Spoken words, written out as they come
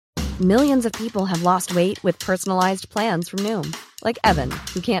Millions of people have lost weight with personalized plans from Noom. Like Evan,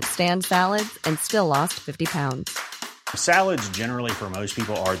 who can't stand salads and still lost 50 pounds. Salads generally for most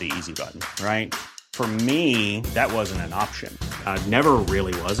people are the easy button, right? For me, that wasn't an option. I never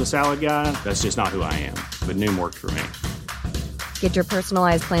really was a salad guy. That's just not who I am. But Noom worked for me. Get your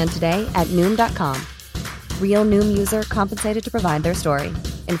personalized plan today at Noom.com. Real Noom user compensated to provide their story.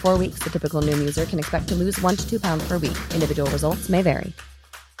 In 4 weeks, the typical Noom user can expect to lose 1 to 2 pounds per week. Individual results may vary.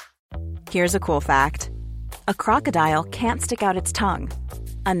 Here's a cool fact. A crocodile can't stick out its tongue.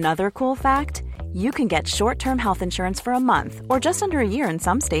 Another cool fact, you can get short-term health insurance for a month or just under a year in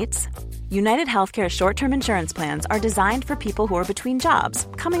some states. United Healthcare short-term insurance plans are designed for people who are between jobs,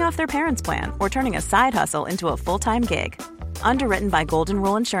 coming off their parents' plan, or turning a side hustle into a full-time gig. Underwritten by Golden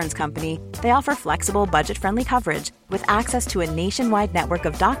Rule Insurance Company, they offer flexible, budget-friendly coverage with access to a nationwide network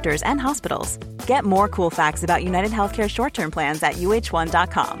of doctors and hospitals. Get more cool facts about United Healthcare short-term plans at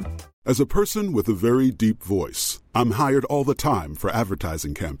uh1.com. As a person with a very deep voice, I'm hired all the time for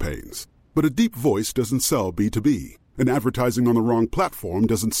advertising campaigns. But a deep voice doesn't sell B2B, and advertising on the wrong platform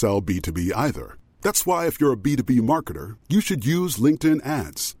doesn't sell B2B either. That's why if you're a B2B marketer, you should use LinkedIn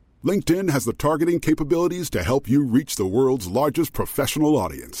ads. LinkedIn has the targeting capabilities to help you reach the world's largest professional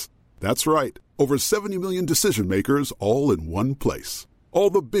audience. That's right, over 70 million decision makers all in one place.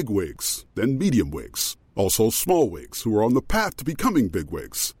 All the big wigs, then medium wigs, also small wigs who are on the path to becoming big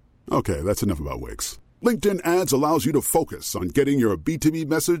wigs. Okay, that's enough about wigs. LinkedIn ads allows you to focus on getting your B2B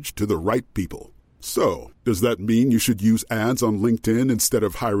message to the right people. So, does that mean you should use ads on LinkedIn instead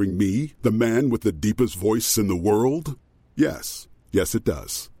of hiring me, the man with the deepest voice in the world? Yes. Yes, it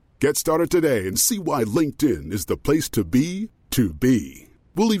does. Get started today and see why LinkedIn is the place to be to be.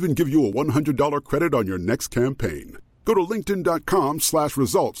 We'll even give you a $100 credit on your next campaign. Go to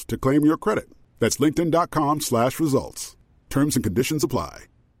linkedin.com/results to claim your credit. That's linkedin.com/results. Terms and conditions apply.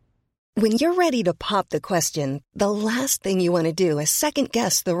 When you're ready to pop the question, the last thing you want to do is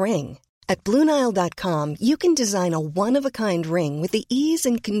second-guess the ring. At BlueNile.com, you can design a one-of-a-kind ring with the ease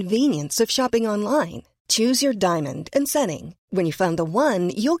and convenience of shopping online. Choose your diamond and setting. When you find the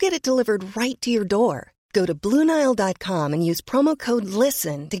one, you'll get it delivered right to your door. Go to BlueNile.com and use promo code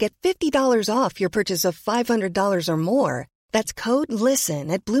LISTEN to get $50 off your purchase of $500 or more. That's code LISTEN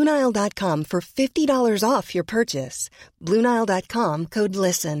at BlueNile.com for $50 off your purchase. BlueNile.com, code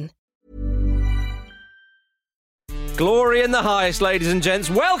LISTEN. Glory in the highest, ladies and gents.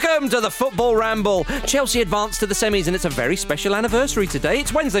 Welcome to the Football Ramble. Chelsea advanced to the semis, and it's a very special anniversary today.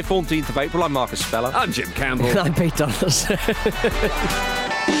 It's Wednesday, 14th of April. I'm Marcus Speller. I'm Jim Campbell. I'm Pete Donaldson.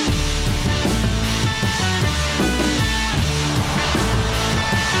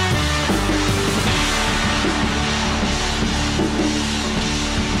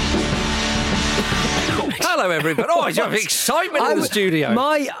 Hello, everybody. Oh, you have excitement in the studio.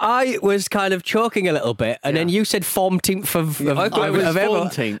 I was kind of choking a little bit, and then you said 14th of I thought it was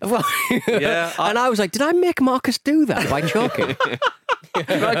 14th. Well, Yeah, and I was like, did I make Marcus do that by choking?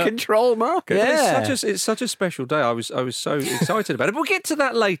 Did I control Marcus? Yeah. It's such a special day. I was so excited about it. We'll get to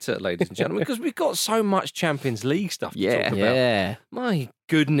that later, ladies and gentlemen, because we've got so much Champions League stuff to talk about. Yeah. My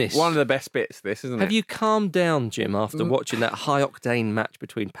goodness. One of the best bits, this, isn't it? Have you calmed down, Jim, after watching that high-octane match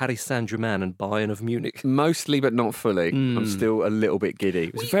between Paris Saint-Germain and Bayern of Munich? Mostly, but not fully. I'm still a little bit giddy.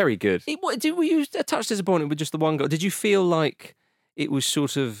 It was very good. Were you a touch disappointed with just the one goal? Did you feel like it was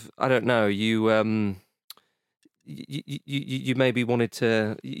sort of, I don't know, you maybe wanted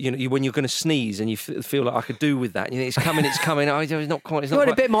to, when you're going to sneeze and you feel like I could do with that. It's coming. Oh, it's not quite. You want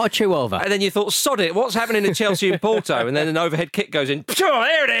a bit more to chew over. And then you thought, sod it, what's happening in Chelsea and Porto? And then an overhead kick goes in.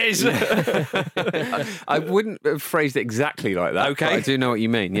 There it is. I wouldn't have phrased it exactly like that. Okay. But I do know what you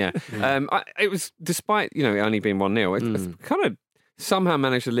mean, yeah. It was, despite, it only being 1-0, it's kind of somehow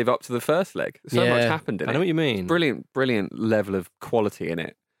managed to live up to the first leg. So much happened in it. I know what you mean. Brilliant level of quality in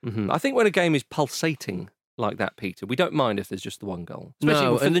it. Mm-hmm. I think when a game is pulsating like that, Peter, we don't mind if there's just the one goal.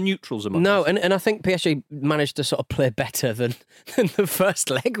 Especially for the neutrals among us. And I think PSG managed to sort of play better than the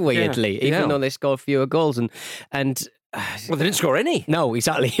first leg, weirdly, even though they scored fewer goals. And well, they didn't score any. No,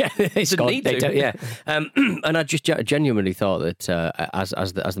 exactly. Yeah, they scored. Need to. Yeah. And I just genuinely thought that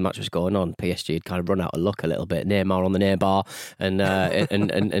as the match was going on, PSG had kind of run out of luck a little bit. Neymar on the near bar and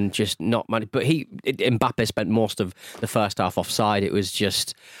just not managed. But Mbappe spent most of the first half offside. It was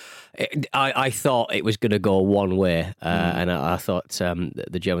just. I thought it was going to go one way, and I thought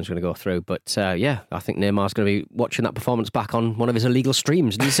the Germans were going to go through. But I think Neymar's going to be watching that performance back on one of his illegal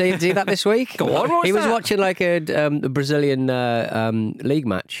streams. Did you see that this week? Go on, he was watching like a Brazilian league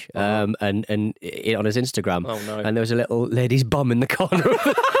match, and on his Instagram. Oh, no. And there was a little lady's bum in the corner,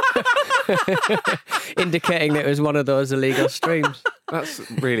 indicating that it was one of those illegal streams.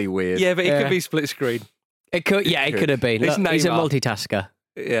 That's really weird. Yeah, but it could be split screen. It could have been. It's Look, he's a Neymar. multitasker.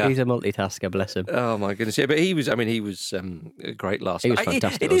 Yeah. He's a multitasker, bless him. Oh my goodness! Yeah, but he was great last He was night.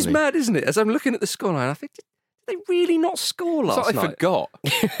 fantastic, It is wasn't he? mad, isn't it? As I'm looking at the scoreline, I think, did they really not score It's last like they night? forgot.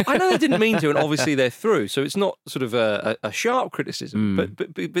 I know they didn't mean to, and obviously they're through, so it's not sort of a sharp criticism.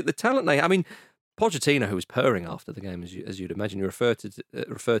 But the talent I mean, Pochettino, who was purring after the game, as you'd imagine, you referred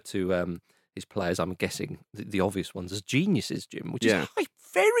to his players. I'm guessing the obvious ones as geniuses, Jim, which is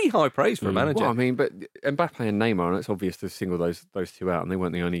very high praise for a manager. Well, I mean, but Mbappe and Neymar, and it's obvious to single those two out, and they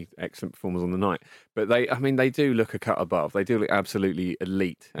weren't the only excellent performers on the night. But they do look a cut above. They do look absolutely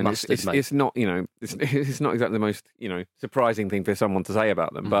elite, and Mustard, mate. it's not it's not exactly the most surprising thing for someone to say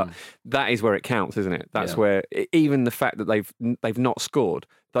about them. But that is where it counts, isn't it? That's where even the fact that they've not scored,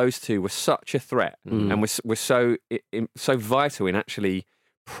 those two were such a threat and were so vital in actually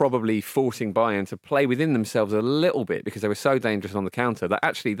probably forcing Bayern to play within themselves a little bit because they were so dangerous on the counter that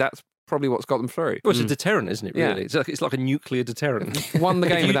actually that's probably what's got them through. Well, it's a deterrent, isn't it? Really, it's like a nuclear deterrent. Won the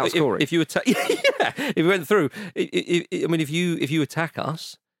game without scoring. If you attack, if you went through, I mean, if you attack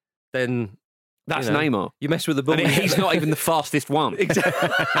us, then That's Neymar. You mess with the ball. And he's not even the fastest one.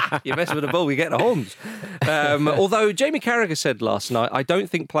 Exactly. You mess with the ball, you get the horns. Although Jamie Carragher said last night, I don't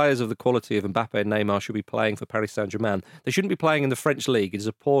think players of the quality of Mbappe and Neymar should be playing for Paris Saint-Germain. They shouldn't be playing in the French league. It is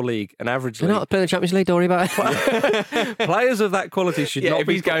a poor league, an average They're league. not playing the Champions League, don't worry about it. Players of that quality should not if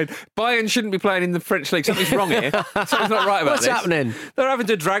be he's going, Bayern shouldn't be playing in the French league. Something's wrong here. Something's not right about What's this. happening? They're having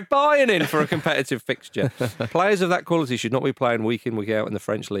to drag Bayern in for a competitive fixture. Players of that quality should not be playing week in, week out in the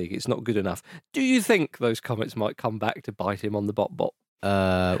French league. It's not good enough. Do you think those comments might come back to bite him on the bot?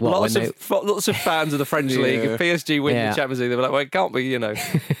 Lots of fans of the French league. If PSG win the Champions League, they're like, well, it can't be, And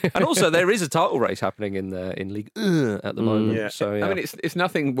also, there is a title race happening in League at the moment. Yeah. So, I mean, it's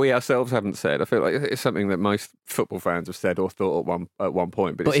nothing we ourselves haven't said. I feel like it's something that most football fans have said or thought at one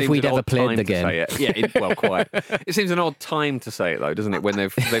point. But it if seems we'd an ever odd played time the to game. say it. Well, quite. It seems an odd time to say it though, doesn't it? When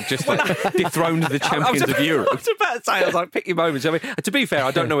they've just dethroned the champions of Europe. I was about to say, I was like, pick your moments. I mean, to be fair, I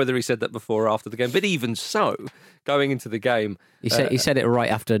don't know whether he said that before or after the game, but even so, going into the game, He said it right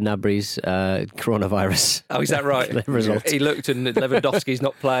after Gnabry's coronavirus. Oh, is that right? Result. He looked and Lewandowski's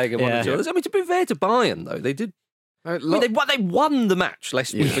not playing and one or two others. I mean, to be fair to Bayern, though, they did. They won the match,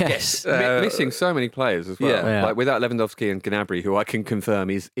 lest we forget. Yes. Missing so many players as well. Yeah. Like without Lewandowski and Gnabry, who I can confirm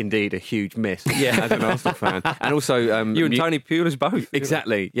is indeed a huge miss as an Arsenal fan. And also... you and Tony Pulis both.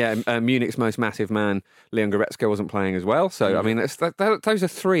 Exactly, yeah. Munich's most massive man, Leon Goretzka, wasn't playing as well. So, I mean, those are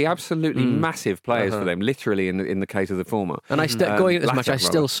three absolutely massive players for them, literally in the case of the former. And going at this match, I Lacazette,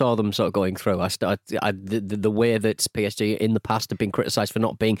 still saw them sort of going through. The way that PSG in the past have been criticised for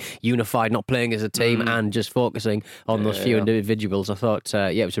not being unified, not playing as a team, and just focusing on those few individuals. I thought,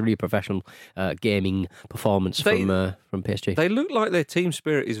 it was a really professional gaming performance from PSG. They look like their team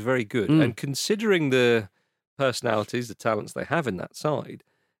spirit is very good, and considering the personalities, the talents they have in that side,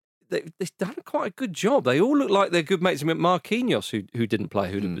 they've done quite a good job. They all look like they're good mates. I mean, Marquinhos, who didn't play,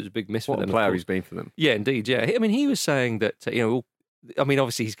 who was a big miss What for a them. player he's been for them. Yeah, indeed. Yeah, I mean, he was saying that I mean,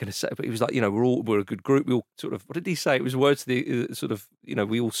 obviously he's going to say, but he was like, we're a good group. We all sort of, what did he say? It was words to the sort of,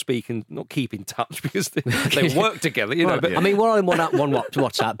 we all speak and not keep in touch because they work together, But, I mean, we're all in one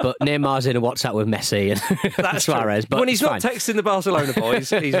WhatsApp, but Neymar's in a WhatsApp with Messi and That's Suarez. But when he's not fine. texting the Barcelona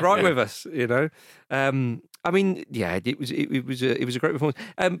boys, he's right with us, I mean, yeah, it was a great performance.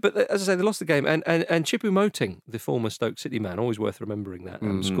 But as I say, they lost the game, and Choupo-Moting, the former Stoke City man, always worth remembering that,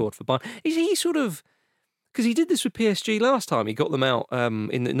 scored for Bayern. He sort of, because he did this with PSG last time. He got them out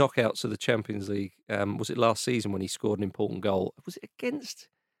in the knockouts of the Champions League. Was it last season when he scored an important goal? Was it against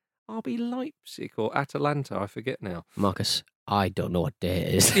RB Leipzig or Atalanta? I forget now. Marcus, I don't know what day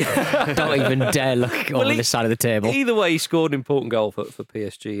it is. Don't even dare look over this side of the table. Either way, he scored an important goal for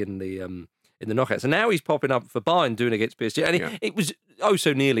PSG in the knockouts. And now he's popping up for Bayern doing against PSG. And it was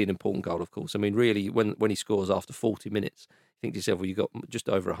so nearly an important goal, of course. I mean, really, when he scores after 40 minutes, you think to yourself, well, you got just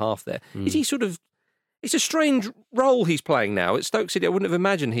over a half there. Is he sort of... It's a strange role he's playing now. At Stoke City, I wouldn't have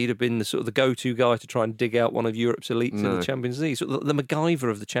imagined he'd have been the sort of the go-to guy to try and dig out one of Europe's elites in the Champions League. Sort of the MacGyver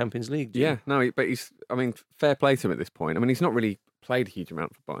of the Champions League. Yeah, no, but fair play to him at this point. I mean, he's not really played a huge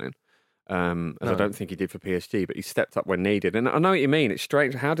amount for Bayern, I don't think he did for PSG, but he stepped up when needed. And I know what you mean. It's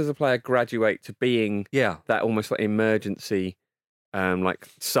strange. How does a player graduate to being that almost like emergency, like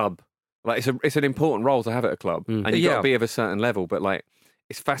sub? Like it's an important role to have at a club, and you've got to be of a certain level. But like,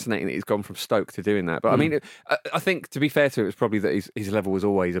 it's fascinating that he's gone from Stoke to doing that. But I mean, I think to be fair to it, was probably that his level was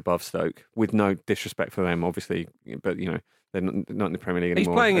always above Stoke, with no disrespect for them, obviously. But they're not in the Premier League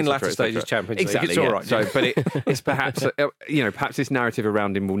anymore. He's playing in latter stages Champions League. Exactly, it's all right. So, but it's perhaps perhaps this narrative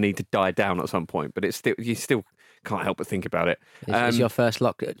around him will need to die down at some point. But you still Can't help but think about it. Is your first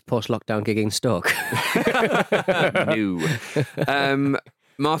post-lockdown gig in Stoke? No.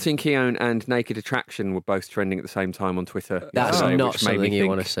 Martin Keown and Naked Attraction were both trending at the same time on Twitter. That's yesterday, not which made me something you think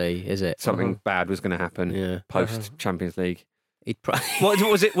want to see, is it? Something bad was going to happen post Champions League. He'd probably, What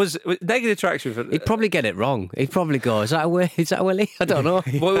was it? Was Naked Attraction? For, he'd probably get it wrong. He'd probably go, "Is that a Willie? I don't know."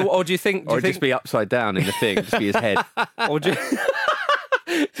 or do you think? Or just be upside down in the thing, just be his head. Or do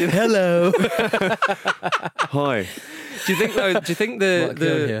you, Hello. Hi. do you think? Though, do you think What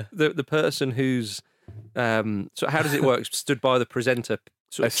going here? the person who's so how does it work? Stood by the presenter,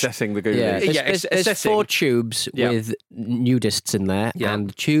 sort of Assessing the Goonies. Yeah, there's assessing. 4 tubes Yeah. with nudists in there, Yeah. and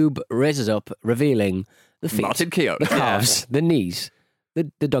the tube raises up, revealing the feet, Martin Keown. the calves, the knees, the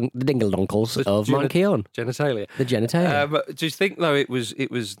dingle-donkles of Martin Keown, genitalia. the genitalia. Do you think though it was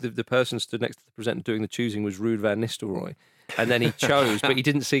the person stood next to the presenter doing the choosing was Ruud van Nistelrooy, and then he chose, but he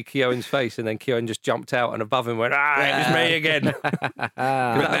didn't see Keown's face, and then Keown just jumped out and above him went, it was me again. But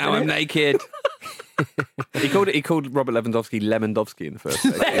now I'm naked. He called Robert Lewandowski Lemondowski in the first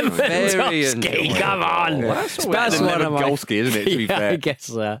place. Very enjoyable. Come on. That's better than Lemondowski, isn't it, to be Yeah, fair? I guess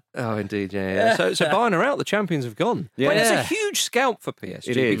so. Oh, indeed, yeah. So Bayern are out. The champions have gone. Yeah. But it's a huge scalp for PSG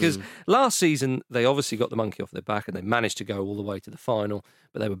It is. because last season they obviously got the monkey off their back and they managed to go all the way to the final.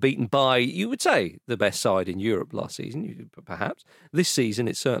 But they were beaten by, you would say, the best side in Europe last season, perhaps. This season,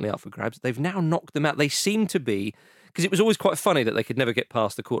 it's certainly up for grabs. They've now knocked them out. They seem to be... Because it was always quite funny that they could never get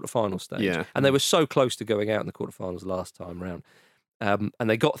past the quarterfinal stage. Yeah. And they were so close to going out in the quarterfinals last time round. And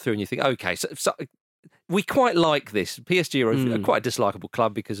they got through and you think, okay, so we quite like this. PSG are quite a dislikable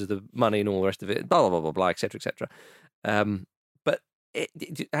club because of the money and all the rest of it, blah, blah, blah, blah, blah, et cetera, et cetera. But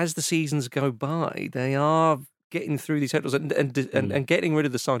as the seasons go by, they are getting through these hurdles and getting rid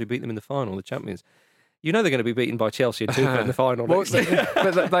of the side who beat them in the final, the champions. You know they're going to be beaten by Chelsea and Tuchel in the final. Well, next year.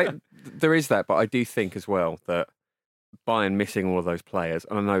 but there is that, but I do think as well that Bayern missing all of those players,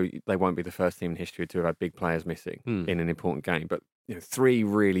 and I know they won't be the first team in history to have had big players missing in an important game, but 3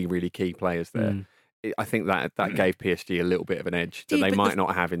 really, really key players there. I think that gave PSG a little bit of an edge that they might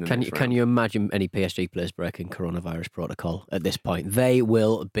not have in the next round. Can you imagine any PSG players breaking coronavirus protocol at this point? They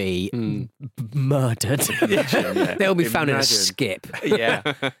will be murdered. They'll be found in a skip. Yeah.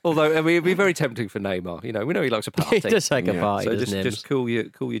 Although it'd be very tempting for Neymar. We know he likes a party. He does like a party, So doesn't he? just cool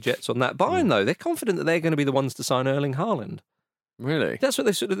your jets on that. Bayern though, they're confident that they're going to be the ones to sign Erling Haaland. Really? That's what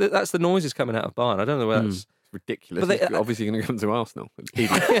that's the noises coming out of Bayern. I don't know whether that's Ridiculous. But He's obviously going to come to Arsenal.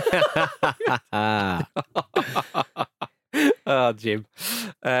 Oh, Jim.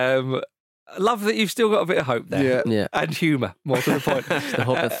 I love that you've still got a bit of hope there. Yeah. And humour, more to the point. It's the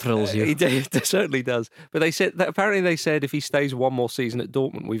hope that thrills you. It certainly does. But they said that apparently they said if he stays one more season at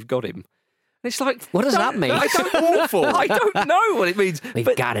Dortmund, we've got him. And it's like, What does that mean? I don't awful. I don't know what it means.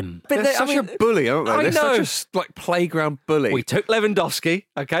 We've got him. But They're such a bully, aren't they? I They're know. such a playground bully. We took Lewandowski,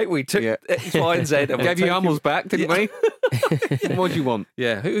 okay? We took X, Y, and Z. And Gave you Hummels back, didn't we? What do you want?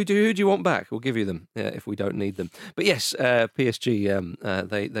 Yeah, who do you want back? We'll give you them if we don't need them. But yes,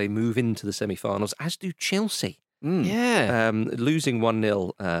 PSG, they move into the semi-finals, as do Chelsea. Yeah. Losing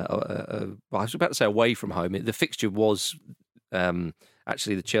 1-0, I was about to say away from home. The fixture was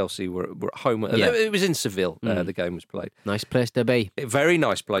actually the Chelsea were at home. It was in Seville, the game was played. Nice place to be. A very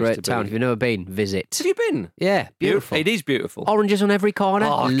nice place Great to town. be. If you've never been, visit. Have you been? Yeah, beautiful. It is beautiful. Oranges on every corner.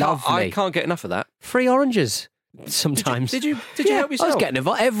 Oh, Lovely. I can't get enough of that. Free oranges. Sometimes. Did you Yeah, help yourself? I was getting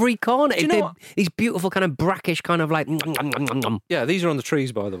involved every corner. Do you know what? These beautiful kind of brackish kind of like. Yeah, these are on the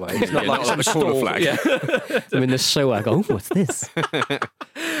trees, by the way. It's not like not some like a corner stall. flag. Yeah. I'm in the sewer. I go, oh, what's this?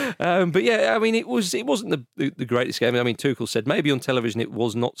 But yeah, I mean, it wasn't the greatest game. I mean, Tuchel said maybe on television it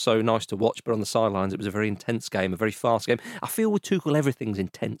was not so nice to watch, but on the sidelines it was a very intense game, a very fast game. I feel with Tuchel everything's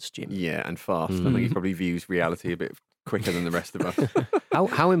intense, Jim. Yeah, and fast. I think he probably views reality a bit quicker than the rest of us.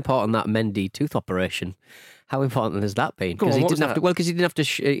 How important that Mendy tooth operation? How important has that been? Go on, Because he what was didn't have that? to. Well, because he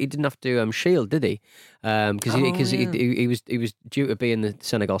didn't have to shield, did he? Because he was due to be in the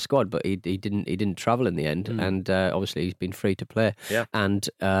Senegal squad, but he didn't travel in the end, and obviously he's been free to play. Yeah.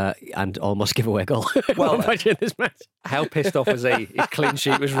 and almost give away a goal. Well, imagine this match. How pissed off was he? His clean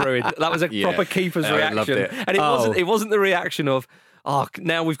sheet was ruined. That was a proper keeper's I reaction, loved it. and it wasn't the reaction of, oh,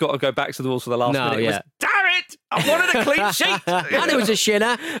 now we've got to go back to the Wolves for the last No, minute. It was, yeah. damn it! I wanted a clean sheet. And it was a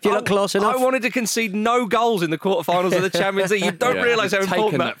shinner. If you look close enough. I wanted to concede no goals in the quarterfinals of the Champions League. You don't realise how Taken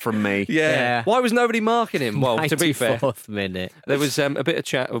important that from me. Yeah. Why was nobody marking him? Well, to be fair, 94th minute. there was a bit of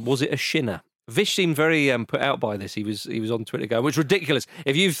chat. Was it a shinner? Vish seemed very put out by this. He was on Twitter going, "It's ridiculous.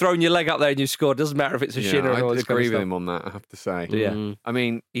 If you've thrown your leg up there and you scored, doesn't matter if it's a shinner." And all I this kind disagree of with stuff. him on that, I have to say. Yeah. I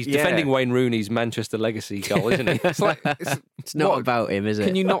mean, He's defending Wayne Rooney's Manchester legacy goal, isn't he? It's like It's not about him, is it?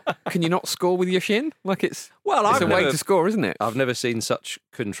 Can you not score with your shin? Like it's Well, It's a way to score, isn't it? I've never seen such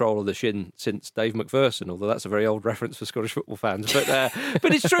control of the shin since Dave McPherson, although that's a very old reference for Scottish football fans.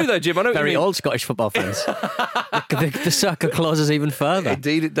 But it's true, though, Jim. I know what Very you mean. old Scottish football fans. the circle closes even further.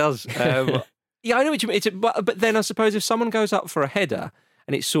 Indeed, it does. Yeah, I know what you mean. But then I suppose if someone goes up for a header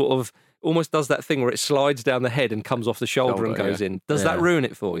and it sort of almost does that thing where it slides down the head and comes off the shoulder and goes in, does that ruin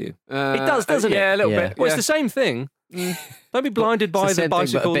it for you? It does, doesn't it? Yeah, a little Yeah. bit. Well, yeah. it's the same thing. Don't be blinded by It's the same thing, but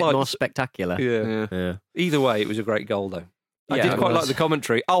bicycle a bit more lights. spectacular. Yeah. Yeah. Either way, it was a great goal, though. I Yeah, did it quite was. like the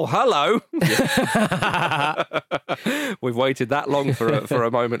commentary. Oh, hello! We've waited that long for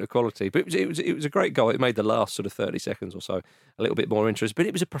a moment of quality, but it was a great goal. It made the last sort of 30 seconds or so a little bit more interesting. But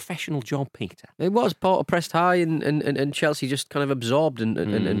it was a professional job, Peter. It was. Porto pressed high and Chelsea just kind of absorbed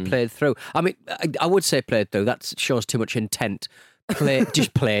and played through. I mean, I would say played through. That shows too much intent.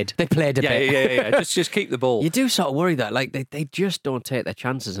 Just played. They played a bit. Yeah. Just keep the ball. You do sort of worry that like they just don't take their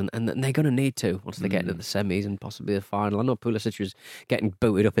chances and they're going to need to once they get into the semis and possibly the final. I know Pulisic was getting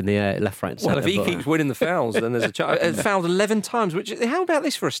booted up in the air, left, right and Well, centre. if he keeps winning the fouls, then there's a chance. Fouled 11 times. Which, how about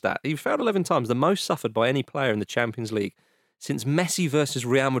this for a stat? He fouled 11 times, the most suffered by any player in the Champions League since Messi versus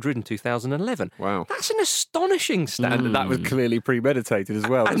Real Madrid in 2011. Wow. That's an astonishing stat. And that was clearly premeditated as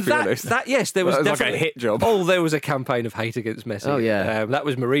well, let's And be honest. yes, there was That was like a definitely hit job. Oh, there was a campaign of hate against Messi. Oh, yeah. That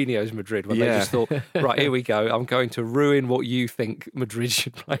was Mourinho's Madrid when they Yeah. just thought, right, here we go. I'm going to ruin what you think Madrid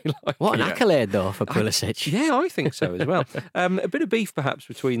should play like. What an accolade though for Pulisic. Yeah, I think so as well. A bit of beef perhaps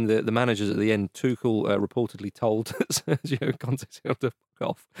between the managers at the end. Tuchel reportedly told Sergio Conceição to fuck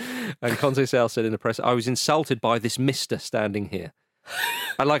off, and Conceição said in the press, "I was insulted by this Mister standing here."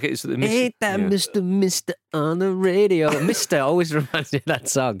 I like it. It's the Ain't that Mr. on the radio? Mr. always reminds me of that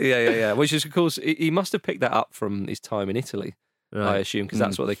song. Yeah. Which is, of course, he must have picked that up from his time in Italy, I Right. assume, because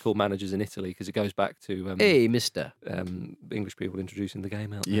that's what they call managers in Italy, because it goes back to Hey, Mr. English people introducing the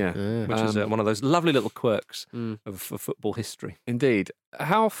game out there, Yeah, which is one of those lovely little quirks of football history. indeed.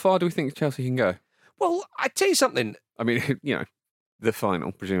 How far do we think Chelsea can go? Well, I tell you something. I mean, the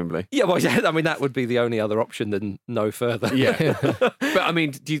final, presumably. Yeah, well, yeah. I mean, that would be the only other option than no further. Yeah. But I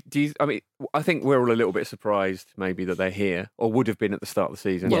mean, I think we're all a little bit surprised maybe that they're here, or would have been at the start of the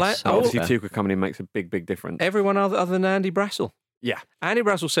season. Well, Yes, Obviously, fair. Tuchel coming in makes a big difference. Everyone other than Andy Brassel. Yeah. Andy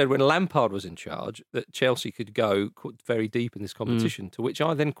Brassel said when Lampard was in charge that Chelsea could go very deep in this competition, to which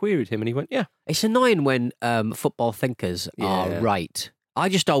I then queried him and he went, yeah. It's annoying when football thinkers are right. I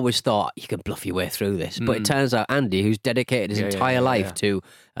just always thought you can bluff your way through this, but it turns out Andy, who's dedicated his entire life to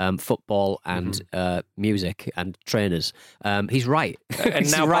football and music and trainers, he's right. And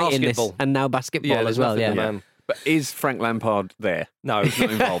He's now right in this, basketball. and now basketball there's as well. nothing Yeah, the man. But is Frank Lampard there? No. He's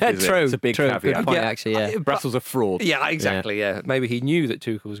not involved, is True, it? It's a big true. caveat. Good point, Yeah. actually. Yeah. Brassel's a fraud. Yeah, exactly. Yeah, maybe he knew that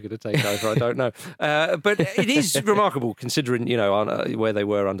Tuchel was going to take over. I don't know, but it is remarkable considering where they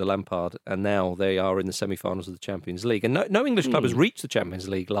were under Lampard, and now they are in the semi-finals of the Champions League. And no English club has reached the Champions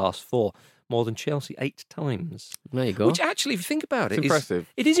League last four more than Chelsea 8 times. There you go. Which actually, if you think about It's it,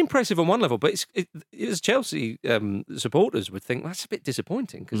 impressive. It is impressive on one level, but as Chelsea supporters would think that's a bit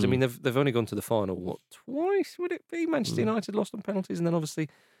disappointing because I mean they've only gone to the final twice? Would it be? Manchester United lost on penalties and then obviously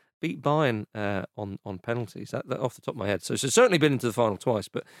beat Bayern on penalties. That off the top of my head. So it's certainly been into the final twice,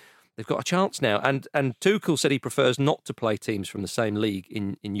 but they've got a chance now. And Tuchel said he prefers not to play teams from the same league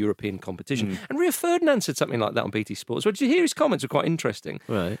in European competition. And Rio Ferdinand said something like that on BT Sports. Well, did you hear his comments? Were quite interesting.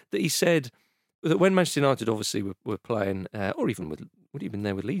 Right. That he said that when Manchester United obviously were playing, or even would he have been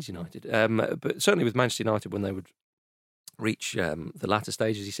there with Leeds United, but certainly with Manchester United when they would reach the latter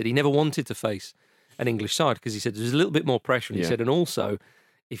stages, he said he never wanted to face an English side because he said there's a little bit more pressure. And he said, and also,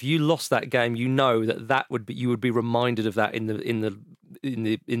 if you lost that game, you know that would be you would be reminded of that in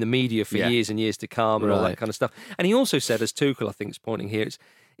the media for years and years to come and all that kind of stuff. And he also said, as Tuchel I think is pointing here,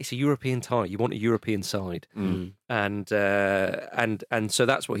 it's a European tie. You want a European side, and so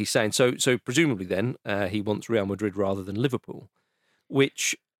that's what he's saying. So presumably then he wants Real Madrid rather than Liverpool,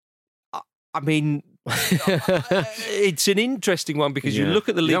 which I mean it's an interesting one because you look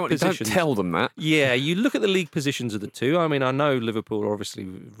at the league positions. Don't tell them that. Yeah, you look at the league positions of the two. I mean, I know Liverpool are obviously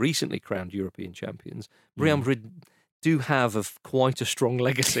recently crowned European champions. Real Madrid do have quite a strong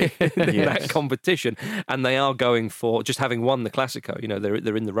legacy in that competition, and they are going for just having won the Clasico. You know, they're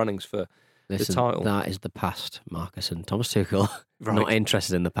in the runnings for the title. That is the past, Marcus, and Thomas Tuchel Right. not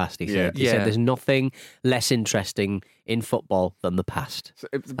interested in the past. He said. He Yeah. said there's nothing less interesting in football than the past. So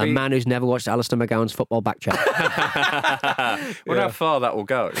it's A man who's never watched Alistair McGowan's football back chat. Wonder how far that will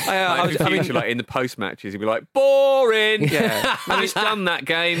go. I In the mean- future, like in the post matches, he'll be like, boring. Yeah. I've just done that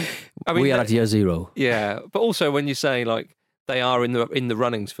game. I mean, we are at year zero. yeah, but also when you're saying like they are in the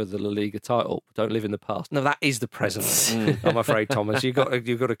runnings for the La Liga title. Don't live in the past. No, that is the present. I'm afraid, Thomas. You've got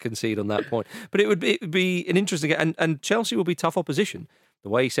to concede on that point. But it would be an interesting, and Chelsea will be tough opposition. The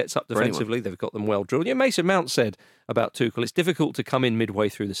way he sets up defensively, they've got them well drilled. Yeah, Mason Mount said about Tuchel, it's difficult to come in midway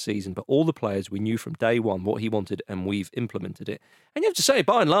through the season, but all the players, we knew from day one what he wanted, and we've implemented it. And you have to say,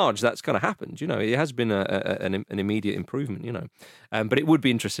 by and large, that's kind of happened. You know, it has been an immediate improvement. You know, but it would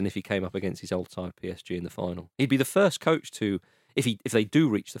be interesting if he came up against his old side PSG in the final. He'd be the first coach to, if they do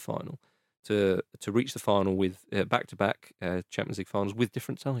reach the final, to reach the final with back-to-back Champions League finals with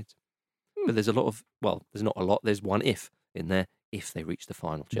different sides. But there's there's not a lot. There's one if in there. If they reach the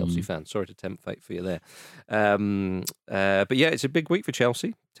final, Chelsea fans. Sorry to tempt fate for you there. But yeah, it's a big week for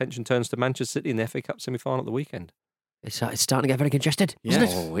Chelsea. Attention turns to Manchester City in the FA Cup semi-final at the weekend. It's starting to get very congested, isn't it?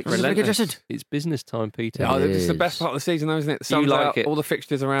 It's very congested. It's business time, Peter. Oh, it's the best part of the season, though, isn't it? The sun's like out, it. all the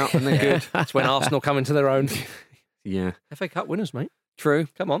fixtures are out, and they're good. It's when Arsenal come into their own. Yeah. FA Cup winners, mate. True.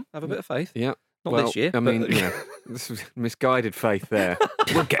 Come on, have a bit of faith. Yeah. Not this year. I mean, this is misguided faith there.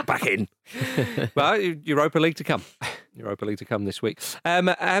 We'll get back in. Well, Europa League to come. Europa League to come this week.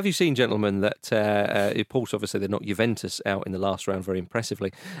 Have you seen, gentlemen, that Pulse, obviously they're not Juventus out in the last round very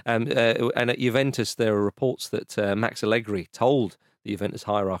impressively. And at Juventus, there are reports that Max Allegri told the Juventus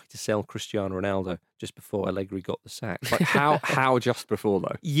hierarchy to sell Cristiano Ronaldo just before Allegri got the sack. Like how just before,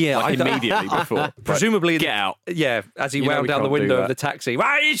 though? Yeah. Like immediately before. Presumably. Get out. Yeah, as he You know wound we down the can't do window of that. the taxi.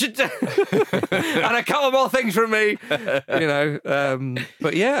 Well, you should and a couple more things from me. You know.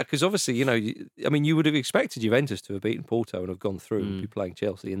 But yeah, because obviously, you know, you would have expected Juventus to have beaten Porto and have gone through and be playing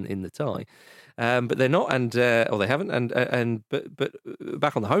Chelsea in the tie. But they're not, or they haven't. But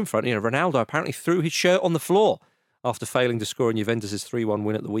back on the home front, you know, Ronaldo apparently threw his shirt on the floor after failing to score in Juventus' 3-1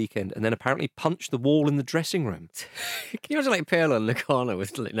 win at the weekend, and then apparently punched the wall in the dressing room. Can you imagine like Pirlo in the corner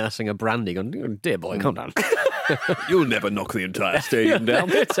with like, nursing a brandy going, dear boy, calm down. You'll never knock the entire stadium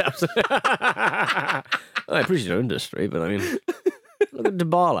down. I appreciate your industry, but I mean, look at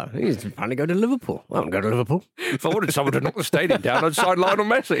Dybala. He's apparently going to Liverpool. I wouldn't go to Liverpool. If I wanted someone to knock the stadium down, I'd sign Lionel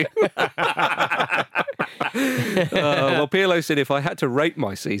Messi. Well, Pirlo said if I had to rate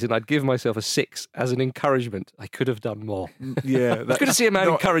my season, I'd give myself a 6 as an encouragement. I could have done more. Yeah, It's good to see a man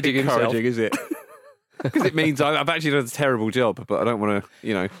encouraging himself. Is it? Because it means I've actually done a terrible job, but I don't want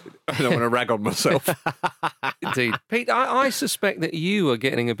to, rag on myself. Indeed. Pete, I suspect that you are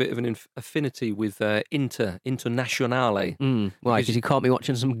getting a bit of an affinity with Internazionale. Why? Because you caught me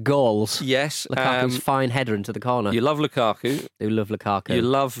watching some goals. Yes. Lukaku's fine header into the corner. You love Lukaku. Do love Lukaku. You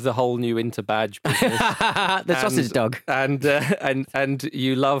love the whole new Inter badge business. The sausage dog. And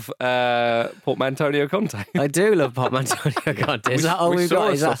you love Portmantonio Conte. I do love Portmantonio Conte. Is that all we we've saw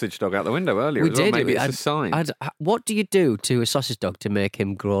got? a sausage dog out the window earlier. We as well. did. Maybe it's a sign. What do you do to a sausage dog to make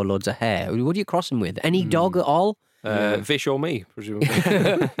him grow loads of hair? What do you cross him with? Any dog at all? Fish or me, presumably.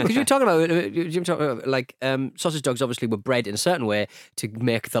 Because you were talking about, like, sausage dogs obviously were bred in a certain way to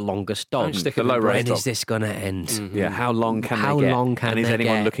make the longest dog. Stick The it in low the brain. roast When dog. is this going to end? Yeah, how long can How they get? long can and is they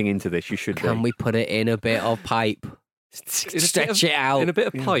anyone get? looking into this? You should Can be. we put it in a bit of pipe? Stretch it out. In a bit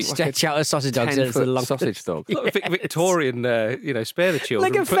of pipe. Stretch out a sausage dog. So it's a 10-foot long sausage dog. Like a Victorian, spare the children.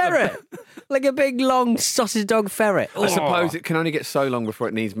 Like a Put them- ferret. Like a big, long sausage dog ferret. I suppose it can only get so long before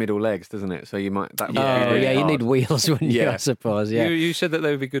it needs middle legs, doesn't it? So you might. That would be Oh, really yeah, you hard. need wheels, wouldn't you, Yeah. I suppose, yeah. You said that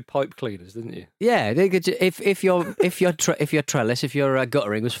they would be good pipe cleaners, didn't you? Yeah, they could, if your trellis, if your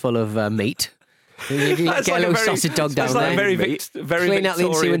guttering was full of meat, you could That's get like a little sausage dog down It's like there. a very Clean out the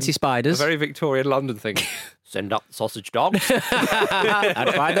Victorian, incy-wincy spiders. A very Victorian London thing. Send up the sausage dogs.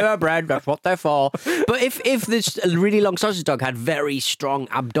 That's why they're bred. That's what they're for. But if this really long sausage dog had very strong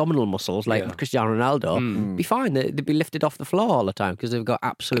abdominal muscles like Cristiano Ronaldo, it'd be fine. They'd be lifted off the floor all the time because they've got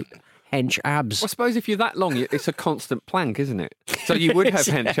absolute hench abs. Well, I suppose if you're that long, it's a constant plank, isn't it? So you would have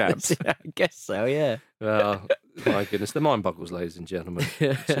hench abs. Yeah, I guess so, yeah. Oh, my goodness. The mind boggles, ladies and gentlemen.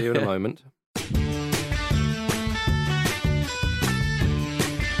 See you in a moment.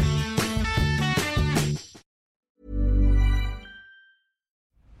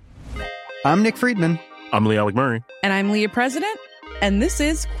 I'm Nick Friedman. I'm Lee Alec Murray. And I'm Leah President, and this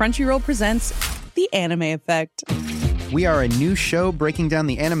is Crunchyroll Presents The Anime Effect. We are a new show breaking down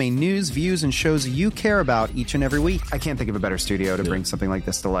the anime news, views, and shows you care about each and every week. I can't think of a better studio to bring something like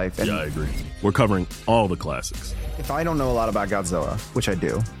this to life. And Yeah, I agree. We're covering all the classics. if I don't know a lot about Godzilla, which I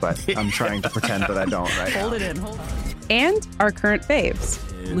do, but I'm trying to pretend that I don't right now. Hold it in, hold on. And our current faves.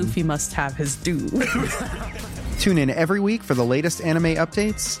 Luffy must have his due. Tune in every week for the latest anime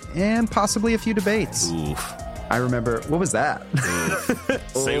updates and possibly a few debates. Oof. I remember, what was that?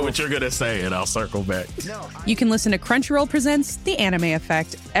 Say what you're going to say, and I'll circle back. You can listen to Crunchyroll Presents The Anime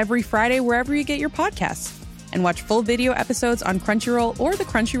Effect every Friday wherever you get your podcasts. and watch full video episodes on Crunchyroll or the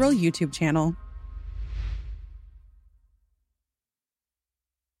Crunchyroll YouTube channel.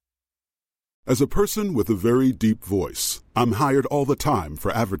 As a person with a very deep voice, I'm hired all the time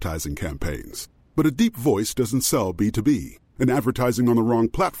for advertising campaigns. But a deep voice doesn't sell B2B, and advertising on the wrong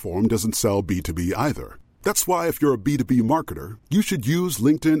platform doesn't sell B2B either. That's why if you're a B2B marketer, you should use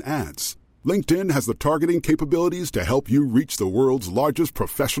LinkedIn ads. LinkedIn has the targeting capabilities to help you reach the world's largest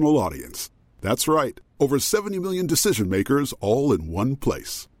professional audience. That's right, over 70 million decision makers all in one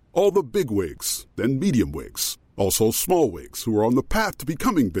place. All the big wigs, then medium wigs, also small wigs who are on the path to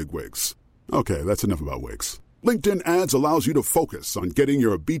becoming big wigs. Okay, that's enough about wigs. LinkedIn ads allows you to focus on getting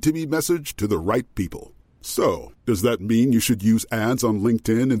your B2B message to the right people. So, does that mean you should use ads on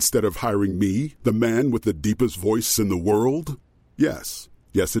LinkedIn instead of hiring me, the man with the deepest voice in the world? Yes.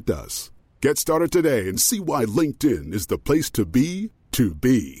 Yes, it does. Get started today and see why LinkedIn is the place to be to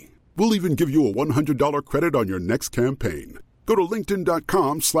be. We'll even give you a $100 credit on your next campaign. Go to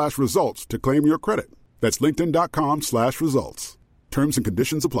linkedin.com/results to claim your credit. That's linkedin.com/results. Terms and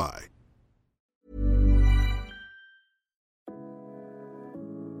conditions apply.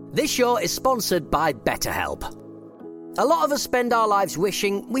 This show is sponsored by BetterHelp. A lot of us spend our lives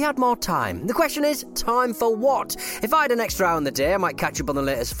wishing we had more time. The question is, time for what? If I had an extra hour in the day, I might catch up on the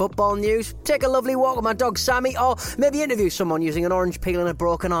latest football news, take a lovely walk with my dog Sammy, or maybe interview someone using an orange peel and a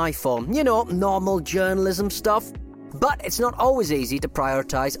broken iPhone. You know, normal journalism stuff. But it's not always easy to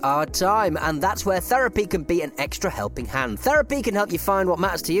prioritise our time, and that's where therapy can be an extra helping hand. Therapy can help you find what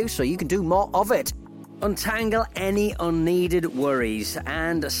matters to you so you can do more of it. Untangle any unneeded worries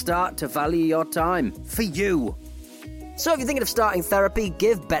and start to value your time for you. So if you're thinking of starting therapy,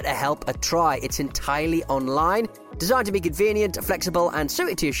 give BetterHelp a try. It's entirely online, designed to be convenient, flexible and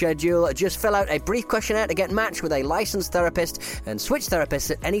suited to your schedule. Just fill out a brief questionnaire to get matched with a licensed therapist and switch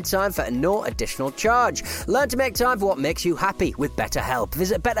therapists at any time for no additional charge. Learn to make time for what makes you happy with BetterHelp.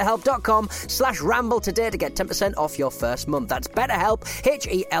 Visit betterhelp.com/ramble today to get 10% off your first month. That's BetterHelp,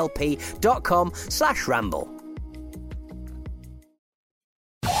 HELP.com/ramble.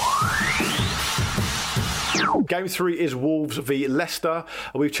 Game 3 is Wolves v Leicester.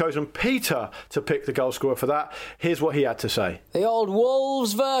 We've chosen Peter to pick the goal scorer for that. Here's what he had to say. The old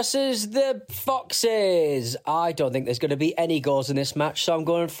Wolves versus the Foxes. I don't think there's going to be any goals in this match, so I'm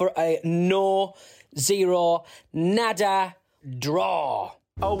going for a 0-0 nada draw.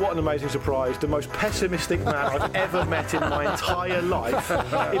 Oh, what an amazing surprise. The most pessimistic man I've ever met in my entire life.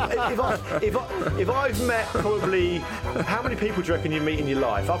 If I've met probably... How many people do you reckon you meet in your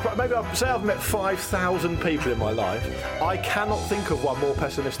life? Maybe I'll say I've met 5,000 people in my life. I cannot think of one more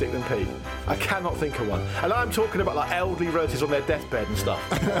pessimistic than Pete. I cannot think of one. And I'm talking about like elderly relatives on their deathbed and stuff.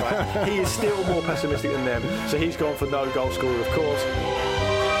 Right? He is still more pessimistic than them, so he's gone for no goal scorer, of course.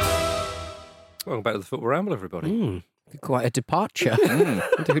 Welcome back to the Football Ramble, everybody. Quite a departure.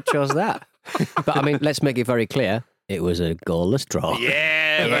 Who chose that? But I mean, let's make it very clear. It was a goalless draw.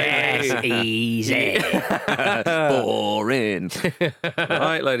 Yeah, yes, easy. Boring.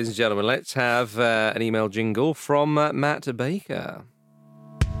 Right, ladies and gentlemen, let's have an email jingle from Matt Baker.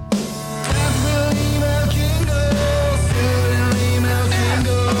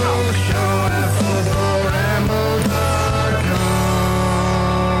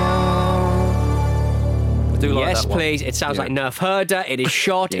 Yes, please. It sounds like Nerf Herder. It is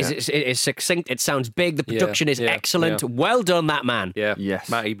short. It is succinct. It sounds big. The production is excellent. Well done, that man. Yeah. Yes.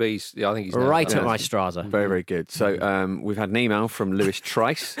 Matty B's. I think he's right up my Strasser. Very, very good. So we've had an email from Lewis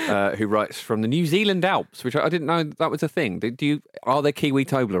Trice, who writes from the New Zealand Alps, which I didn't know that was a thing. Are there Kiwi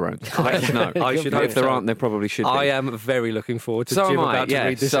Toblerones? Let us know. I should if there aren't, there probably should be. I am very looking forward to Jim about to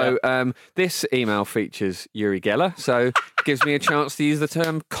read this out. So this email features Uri Geller, so gives me a chance to use the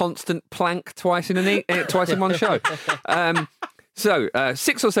term constant plank twice in one show.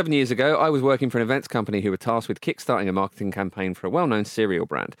 6 or 7 years ago, I was working for an events company who were tasked with kickstarting a marketing campaign for a well-known cereal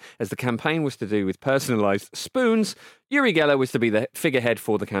brand. As the campaign was to do with personalised spoons, Uri Geller was to be the figurehead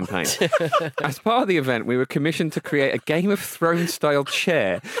for the campaign. As part of the event, we were commissioned to create a Game of Thrones-style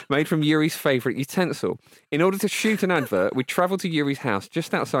chair made from Yuri's favourite utensil. In order to shoot an advert, we travelled to Yuri's house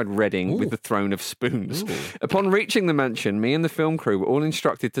just outside Reading with the throne of spoons. Upon reaching the mansion, me and the film crew were all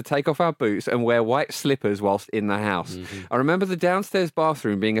instructed to take off our boots and wear white slippers whilst in the house. I remember the downstairs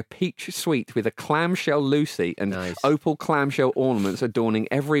bathroom being a peach suite with a clamshell Lucy and opal clamshell ornaments adorning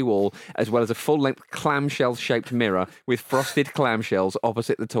every wall, as well as a full-length clamshell-shaped mirror with frosted clamshells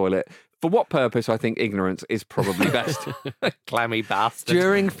opposite the toilet, For what purpose, I think ignorance is probably best. Clammy bastard.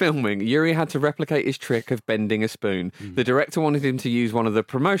 During filming, Yuri had to replicate his trick of bending a spoon. The director wanted him to use one of the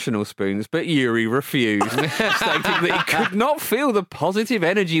promotional spoons, but Yuri refused, stating that he could not feel the positive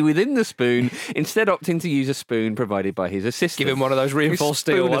energy within the spoon, instead opting to use a spoon provided by his assistant. Give him one of those reinforced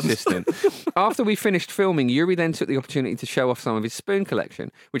steel ones. Assistant. After we finished filming, Yuri then took the opportunity to show off some of his spoon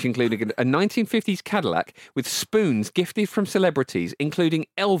collection, which included a 1950s Cadillac with spoons gifted from celebrities, including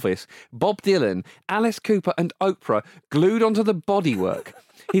Elvis, Bob Dylan, Alice Cooper and Oprah, glued onto the bodywork.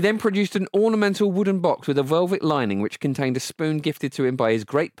 He then produced an ornamental wooden box with a velvet lining which contained a spoon gifted to him by his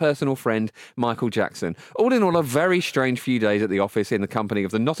great personal friend, Michael Jackson. All in all, a very strange few days at the office in the company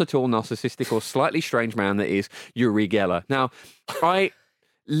of the not at all narcissistic or slightly strange man that is Yuri Geller. Now, I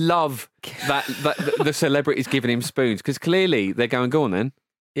love that the celebrities giving him spoons, because clearly they're going, go on then.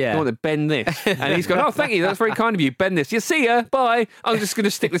 Yeah. I want to bend this. And he's going, oh, thank you. That's very kind of you. Bend this. You see ya. Bye. I'm just going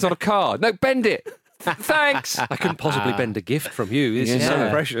to stick this on a card. No, bend it. Thanks. I couldn't possibly bend a gift from you. This is so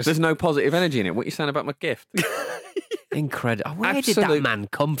precious. There's no positive energy in it. What are you saying about my gift? Incredible. Where did that man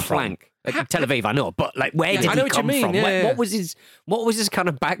come from? Tel Aviv, I know, but like, where did he come from? Yeah. What was his kind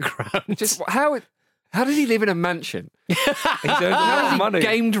of background? Just how did he live in a mansion? He's earned a lot of money.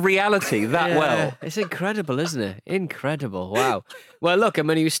 Gamed reality that well. It's incredible, isn't it? Incredible. Wow. Well, look, I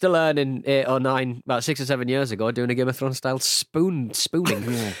mean, he was still earning 8 or 9, about 6 or 7 years ago, doing a Game of Thrones style spooning.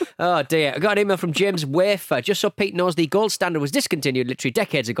 Oh dear. I got an email from James Wafer. Just so Pete knows, the gold standard was discontinued literally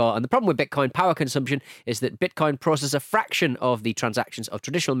decades ago, and the problem with Bitcoin power consumption is that Bitcoin processes a fraction of the transactions of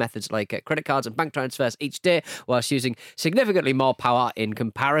traditional methods like credit cards and bank transfers each day, whilst using significantly more power in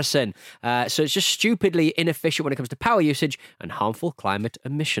comparison. So it's just stupidly inefficient when it comes to power usage and harmful climate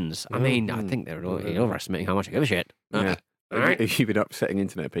emissions. I mean, I think they're overestimating how much I give a shit. Yeah. You've been upsetting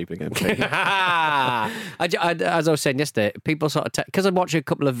internet people again. As I was saying yesterday, people sort of because I watch a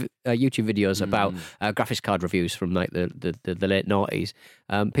couple of YouTube videos about graphics card reviews from like the late noughties.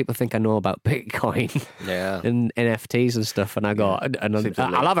 People think I know about Bitcoin, and NFTs and stuff, and I go,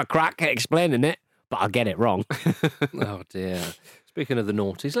 I'll have a crack at explaining it, but I'll get it wrong. Oh dear. Speaking of the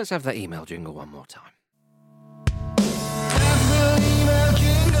noughties, let's have that email jingle one more time.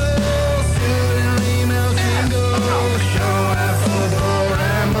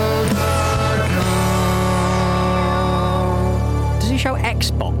 Does he show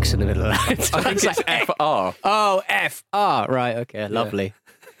Xbox in the middle of that? I think it's FR. Oh, FR. Right, okay, lovely.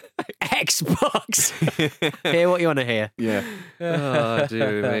 Xbox. Hear what you want to hear. Yeah. Oh,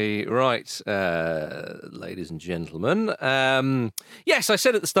 dear me. Right, ladies and gentlemen. Yes, I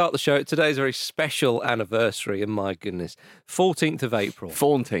said at the start of the show, today's a very special anniversary, and my goodness, 14th of April.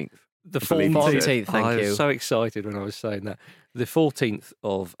 14th. The 14th, thank I you. was so excited when I was saying that. The 14th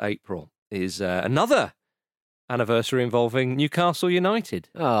of April is another anniversary involving Newcastle United.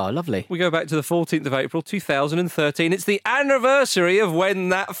 Oh, lovely. We go back to the 14th of April 2013. It's the anniversary of when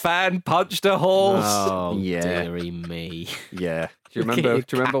that fan punched a horse. Oh, yeah. dearie me. Yeah. Do you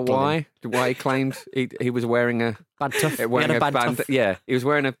remember why? Why he claimed he was wearing a bad tuff? Wearing yeah, he was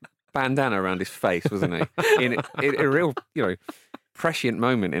wearing a bandana around his face, wasn't he? in a real, prescient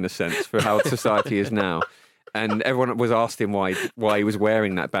moment in a sense for how society is now. And everyone was asked him why he was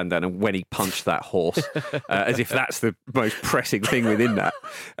wearing that bandana when he punched that horse, as if that's the most pressing thing within that.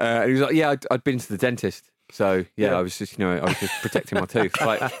 And he was like, "Yeah, I'd been to the dentist, so yeah, I was just protecting my tooth."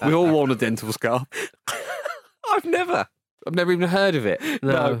 Like we all worn a dental scarf. I've never even heard of it.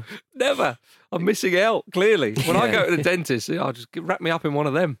 No, never. I'm missing out. Clearly, when I go to the dentist, I'll just wrap me up in one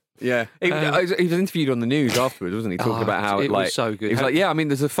of them. Yeah, he was interviewed on the news afterwards, wasn't he? Talking about how it was so good. He was like, "Yeah, I mean,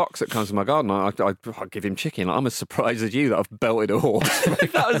 there's a fox that comes to my garden. I'd give him chicken. Like, I'm as surprised as you that I've belted a horse."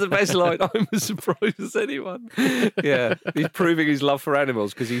 That was the best line. I'm as surprised as anyone. Yeah, he's proving his love for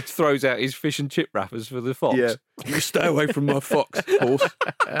animals because he throws out his fish and chip wrappers for the fox. Yeah, you stay away from my fox, horse.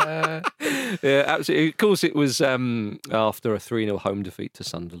 Yeah, absolutely. Of course, it was after a 3-0 home defeat to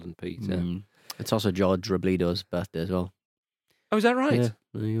Sunderland, Peter. It's also George Robledo's birthday as well. Oh, is that right? Yeah,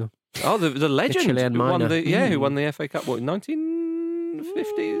 there you go. Oh, the legend Chilean who won miner. who won the FA Cup, what,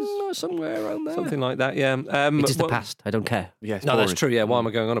 1950s? Somewhere around there. Something like that, yeah. It is the past. I don't care. Yeah, no, that's true, yeah. Why am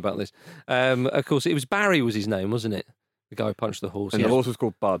I going on about this? Of course, it was Barry was his name, wasn't it? The guy who punched the horse. And the horse was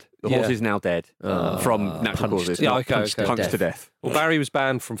called Bud. The horse is now dead from natural causes. Yeah, punched to death. Well, Barry was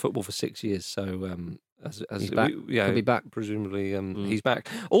banned from football for 6 years, so... he's back. Could be back. Presumably, he's back.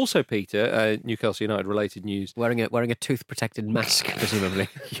 Also, Peter, Newcastle United related news. Wearing a tooth protected mask, presumably.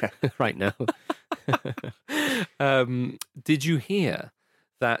 Yeah, right now. Did you hear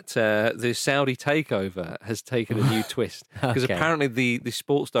that the Saudi takeover has taken a new twist? Because apparently the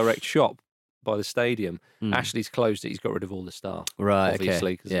Sports Direct shop by the stadium. Ashley's closed it. He's got rid of all the staff, Right, okay.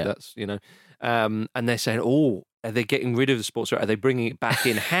 obviously, because Yeah. that's and they're saying, "Oh, are they getting rid of the sports? Are they bringing it back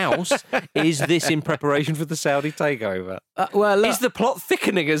in house? Is this in preparation for the Saudi takeover? Well, is the plot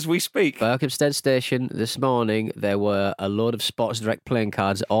thickening as we speak?" Berkhamsted Station this morning, there were a load of Sports Direct playing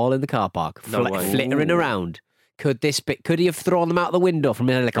cards all in the car park, No way. flittering around. Could he have thrown them out the window from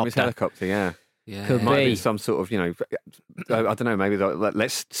a helicopter? From his helicopter, yeah. Could Might be. be some sort of, I don't know, maybe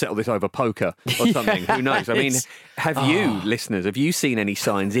let's settle this over poker or something. Who knows? I mean, listeners, have you seen any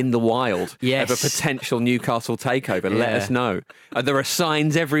signs in the wild of a potential Newcastle takeover? Let us know. There are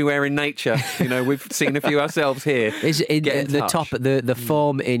signs everywhere in nature. We've seen a few ourselves here. Is it Get in the touch. top, the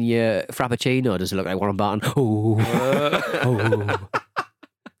foam in your Frappuccino? Does it look like Warren Barton? Oh.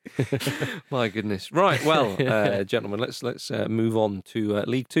 My goodness. Right, well, gentlemen, let's move on to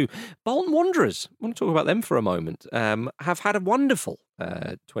League Two. Bolton Wanderers, I want to talk about them for a moment, have had a wonderful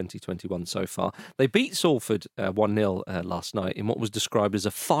 2021 so far. They beat Salford 1-0 last night in what was described as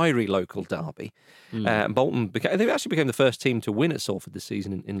a fiery local derby. Bolton they actually became the first team to win at Salford this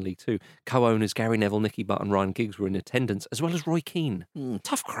season in League Two. Co-owners Gary Neville, Nicky Butt and Ryan Giggs were in attendance, as well as Roy Keane.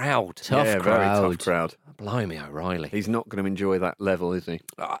 Tough crowd. Very tough crowd. Blimey O'Reilly. He's not going to enjoy that level, is he?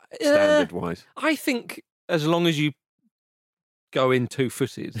 Standard-wise. I think as long as you go in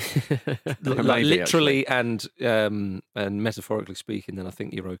two-footed, like Maybe, literally and metaphorically speaking, then I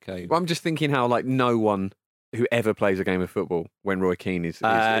think you're okay. Well, I'm just thinking how no one who ever plays a game of football when Roy Keane is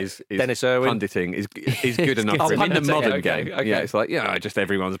Dennis Irwin punditing is good enough for him. In the modern game. Yeah, it's like just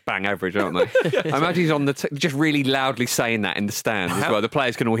everyone's bang average, aren't they? I imagine he's on just really loudly saying that in the stands as well. The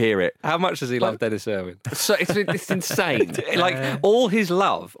players can all hear it. How much does he love Dennis Irwin? So it's insane. All his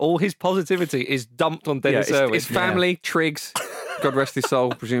love, all his positivity is dumped on Dennis Irwin. His family, Triggs, God rest his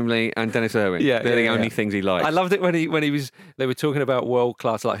soul, presumably, and Dennis Irwin. Yeah, they're the only things he likes. I loved it when he was. They were talking about world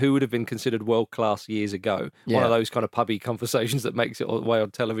class, like who would have been considered world class years ago. Yeah. One of those kind of pubby conversations that makes it all the way on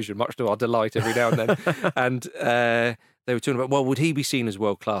television, much to our delight every now and then. And they were talking about, well, would he be seen as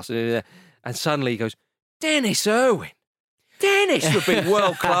world class? And suddenly he goes, Dennis Irwin. Dennis would be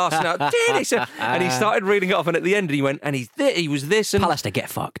world class now. Dennis, and he started reading it off, and at the end, he went, and he was this, and Pallister, get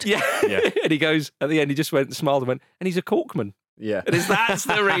fucked. yeah. And he goes at the end, he just went, smiled, and went, and he's a Corkman. Yeah, and that's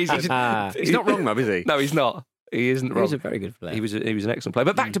the reason. He's not wrong, though, is he? No, he's not. He isn't wrong. He's a very good player. He was an excellent player.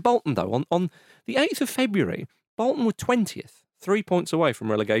 But back to Bolton, though. On the 8th of February, Bolton were 20th, 3 points away from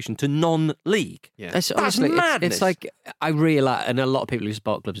relegation to non-league. Yeah. That's honestly, madness. It's like, I realise, and a lot of people who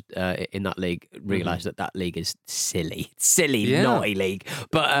support clubs in that league realise that league is silly. It's silly, naughty league.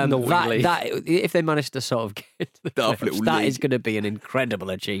 But that if they manage to sort of get to the playoffs, that is going to be an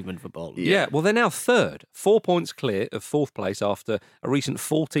incredible achievement for Bolton. Yeah, well, they're now third, 4 points clear of fourth place after a recent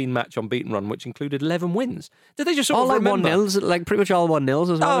 14-match unbeaten run, which included 11 wins. Did they just sort all of remember? 1-0s, like pretty much all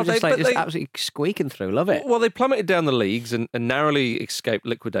 1-0s as well. Oh, just absolutely squeaking through. Love it. Well, they plummeted down the leagues and narrowly escaped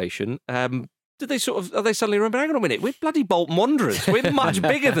liquidation. Did they are they suddenly remember, hang on a minute, we're bloody Bolton Wanderers. We're much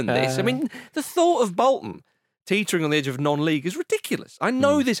bigger than this. I mean, the thought of Bolton teetering on the edge of non-league is ridiculous. I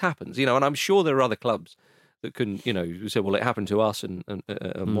know this happens, and I'm sure there are other clubs that can, say, well, it happened to us and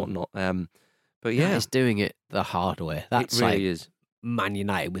whatnot. But yeah. It's doing it the hard way. That's it really like is. Man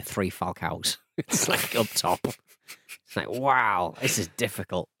United with 3 Falcaos. It's like up top. It's like, wow, this is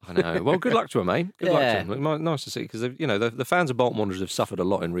difficult. I know. Well, good luck to him, eh? Good luck to him. Nice to see, because the fans of Bolton Wanderers have suffered a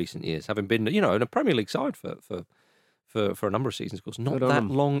lot in recent years, having been in a Premier League side for a number of seasons, of course, not that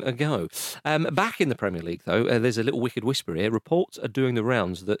long ago. Back in the Premier League, though, there's a little wicked whisper here. Reports are doing the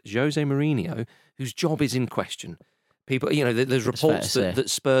rounds that Jose Mourinho, whose job is in question, people, there's reports that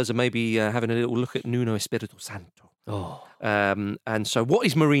Spurs are maybe having a little look at Nuno Espirito Santo. Oh. And so what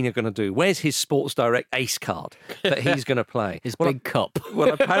is Mourinho going to do? Where's his Sports Direct ace card that he's going to play? His big cup.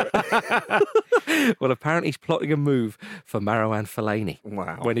 Well, apparently he's plotting a move for Marouane Fellaini.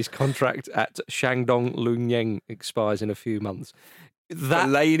 Wow. When his contract at Shandong Lungyang expires in a few months.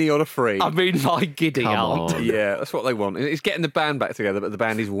 Fellaini on a free. I mean, my giddy aunt. Yeah, that's what they want. It's getting the band back together, but the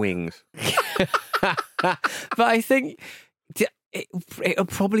band is wings. But I think it'll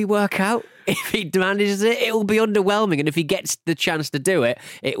probably work out. If he manages it, it'll be underwhelming. And if he gets the chance to do it,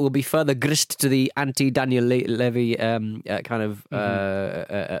 it will be further grist to the anti-Daniel Levy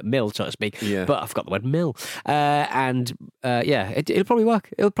mill, so to speak. Yeah. But I've got the word mill. It'll probably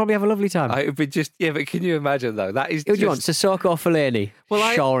work. It'll probably have a lovely time. It would be but can you imagine, though? That is Who do you want, Sissoko or Fellaini?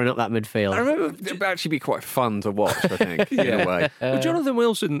 Shoring up that midfield. I remember it would actually be quite fun to watch, I think, in a way. Well, Jonathan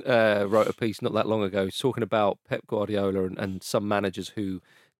Wilson wrote a piece not that long ago talking about Pep Guardiola and some managers who,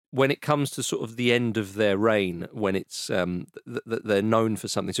 when it comes to sort of the end of their reign, when it's they're known for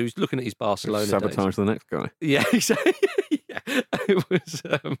something. So he's looking at his Barcelona Sabotage days. the next guy. Yeah, exactly.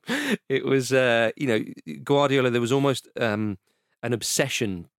 It was Guardiola. There was almost an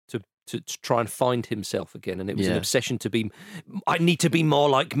obsession to try and find himself again, and it was an obsession to be. I need to be more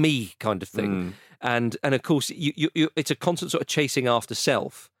like me, kind of thing. And of course, you it's a constant sort of chasing after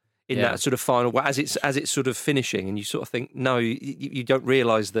self in that sort of final, as it's sort of finishing, and you sort of think, no, you don't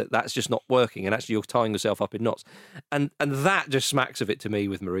realise that that's just not working, and actually you're tying yourself up in knots, and that just smacks of it to me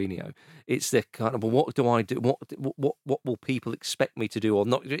with Mourinho. It's the kind of, well, what do I do? What will people expect me to do or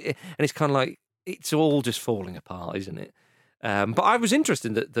not? And it's kind of like it's all just falling apart, isn't it? But I was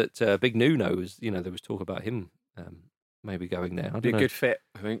interested that Big Nuno was, there was talk about him maybe going there. Be a good fit,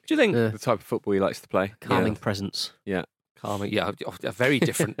 I think. Do you think the type of football he likes to play? Calming presence. Yeah. Calming, a very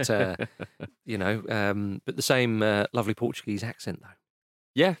different, but the same lovely Portuguese accent, though.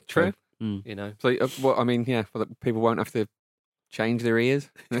 Yeah, true. So, people won't have to change their ears.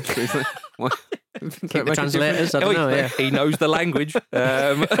 Keep the translators. I don't know. He knows the language.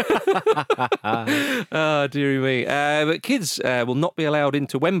 Oh, dearie me. But kids will not be allowed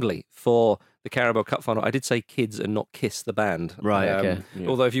into Wembley for the Carabao Cup final. I did say kids and not Kiss the band. Right, okay.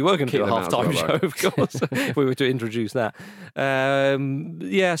 Although if you were going to do a half-time show, of course, if we were to introduce that. So,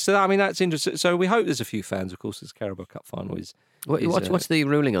 that's interesting. So we hope there's a few fans, of course, as Carabao Cup final is. What's the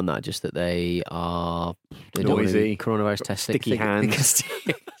ruling on that? Just that they are noisy, coronavirus testing, sticky hands,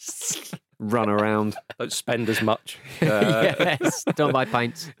 run around, don't spend as much. Yes, don't buy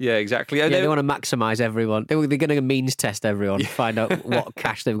pints. Yeah, exactly. Yeah, they want to maximise everyone. They're going to means test everyone to find out what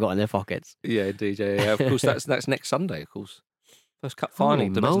cash they've got in their pockets. Yeah, indeed. Yeah. Of course, that's next Sunday. Of course, first cup final.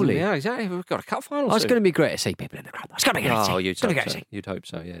 Holy moly! Yeah, exactly. We've got a cup final. It's going to be great to see people in the crowd. It's going to be great. Oh, you'd hope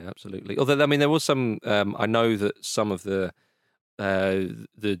so. Yeah, absolutely. Although, there was some. I know that some of the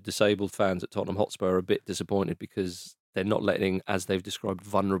disabled fans at Tottenham Hotspur are a bit disappointed because they're not letting, as they've described,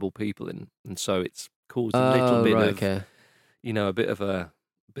 vulnerable people in, and so it's caused a little bit of, a bit of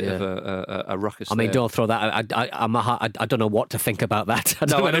a ruckus. I mean, there. don't throw that. I don't know what to think about that. I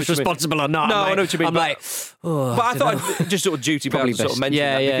don't know if it's responsible or not. No, I know what you mean. But I thought I'd just sort of duty bound to sort of mention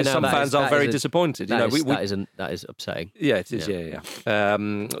that because some fans are very disappointed. That is upsetting. Yeah, it is. Yeah.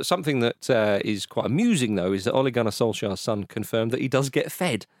 Something that is quite amusing though is that Ole Gunnar Solskjaer's son confirmed that he does get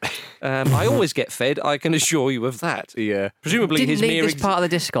fed. I always get fed. I can assure you of that. Yeah. Presumably didn't his need mere this part of the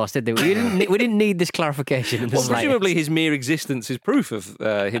discourse, did they? We didn't need this clarification. Presumably his mere existence is proof of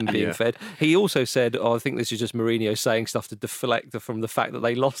him being fed. He also said, I think this is just Mourinho saying stuff to deflect from the fact that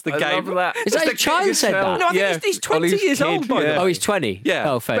they lost the game. I love that. Is that his child said that? No, I think he's 20 years old. Oh, he's 20?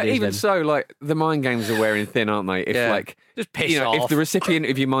 Yeah. Oh, fair But even then. so, like, the mind games are wearing thin, aren't they? If just piss off. If the recipient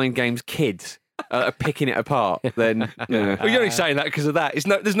of your mind games kids are picking it apart, then Well, you're only saying that because of that.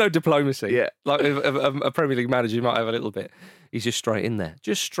 There's no diplomacy. Yeah. Like a Premier League manager might have a little bit. He's just straight in there.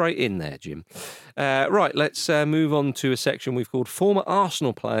 Just straight in there, Jim. Right, let's move on to a section we've called Former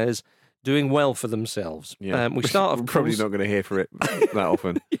Arsenal Players Doing Well for Themselves. Yeah. We start, of probably course, not going to hear for it that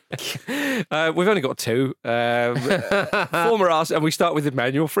often. We've only got two. Former Arsenal, and we start with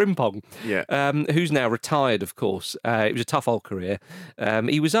Emmanuel Frimpong, who's now retired, of course. It was a tough old career.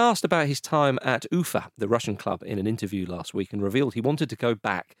 He was asked about his time at Ufa, the Russian club, in an interview last week and revealed he wanted to go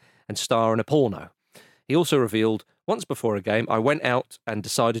back and star in a porno. He also revealed, once before a game, I went out and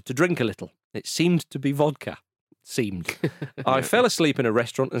decided to drink a little. It seemed to be vodka. I fell asleep in a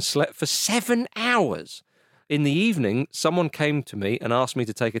restaurant and slept for 7 hours. In the evening, someone came to me and asked me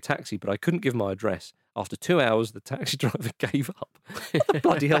to take a taxi, but I couldn't give my address. After 2 hours, the taxi driver gave up. What the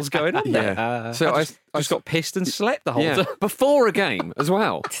bloody hell's going on there? So I just got pissed and slept the whole time. Before a game as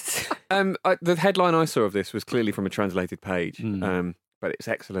well. The headline I saw of this was clearly from a translated page. But it's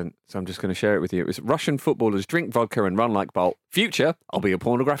excellent, so I'm just going to share it with you. It was Russian footballers drink vodka and run like Bolt. Future, I'll be a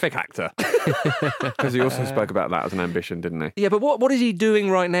pornographic actor. Because he also spoke about that as an ambition, didn't he? Yeah, but what is he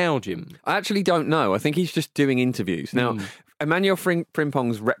doing right now, Jim? I actually don't know. I think he's just doing interviews. Now, Emmanuel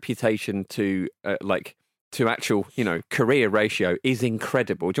Frimpong's reputation to actual, career ratio is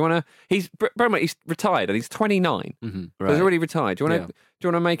incredible. Do you want to? He's retired and he's 29. Mm-hmm. So he's already retired. Do you want to? Do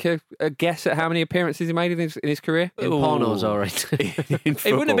you want to make a guess at how many appearances he made in his career? In pornos, all right. It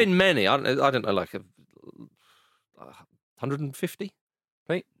wouldn't have been many. I don't know, like 150.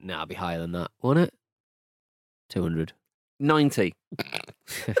 Right? No, it'd be higher than that, wouldn't it? 200. 90.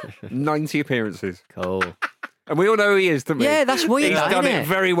 90 appearances. Cool. And we all know who he is, don't we? Yeah, that's weird. He's done it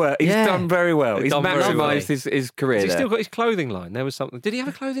very well. He's done very well. He's maximised his career. Has he still got his clothing line? There was something. Did he have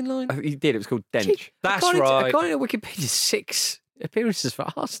a clothing line? He did. It was called Dench. That's right. According to Wikipedia, 6 appearances for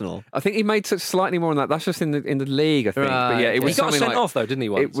Arsenal. I think he made slightly more than that. That's just in the league, I think. Right. But yeah, it was he got something sent like, off though, didn't he?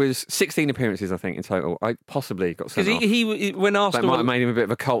 Once? It was 16 appearances, I think, in total. I possibly got sent because off. he when That Arsenal might have made him a bit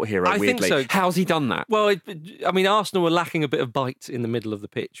of a cult hero. I think weirdly. so. How's he done that? Well, I mean, Arsenal were lacking a bit of bite in the middle of the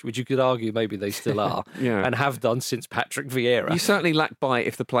pitch, which you could argue maybe they still are, Yeah. and have done since Patrick Vieira. You certainly lack bite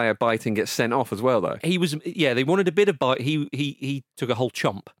if the player biting gets sent off as well, though. He was, yeah, they wanted a bit of bite. He took a whole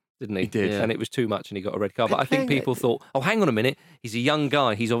chomp, didn't he? He did. And it was too much and he got a red card. But I The think thing- people thought, oh, hang on a minute. He's a young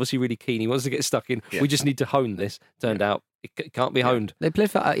guy. He's obviously really keen. He wants to get stuck in. Yeah. We just need to hone this. Turned out it can't be honed. He played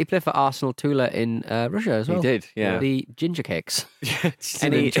for Arsenal Tula in Russia as well. He did, yeah. The Ginger Cakes. It's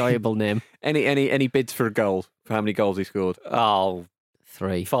an Any- enjoyable name. Any bids for a goal? For how many goals he scored? Oh,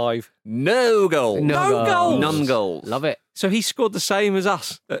 3. 5. No goals. No goals. None goals. Love it. So he scored the same as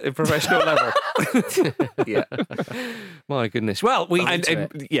us at a professional level. Yeah. My goodness. Well,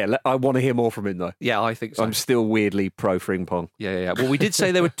 I want to hear more from him, though. Yeah, I think so. I'm still weirdly pro Frimpong. Yeah. Well, we did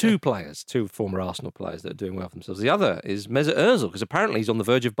say there were two former Arsenal players that are doing well for themselves. The other is Mesut Ozil, because apparently he's on the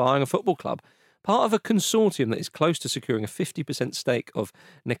verge of buying a football club, part of a consortium that is close to securing a 50% stake of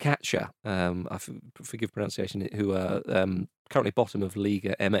Necaxa, forgive pronunciation, who are currently bottom of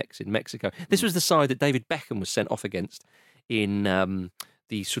Liga MX in Mexico. This was the side that David Beckham was sent off against in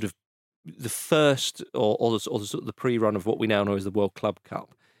the sort of the first or the sort of the pre-run of what we now know as the World Club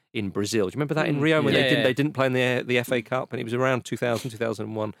Cup in Brazil. Do you remember that in Rio when they didn't play in the FA Cup, and it was around 2000,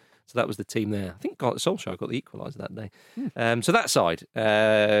 2001. So that was the team there. I think Solskjaer got the equaliser that day. So that side.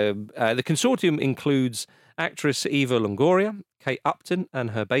 The consortium includes actress Eva Longoria, Kate Upton,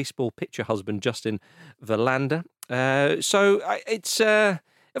 and her baseball pitcher husband, Justin Verlander. So it's a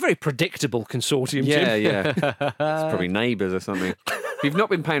very predictable consortium, Jim. Yeah. It's probably neighbours or something. If you've not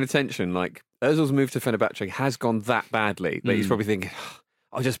been paying attention, like, Ozil's move to Fenerbahce has gone that badly that he's probably thinking,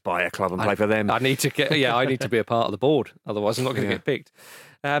 I'll just buy a club and play for them. I need to be a part of the board. Otherwise, I'm not going to get picked.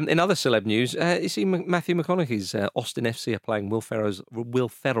 In other celeb news, you see Matthew McConaughey's Austin FC are playing Will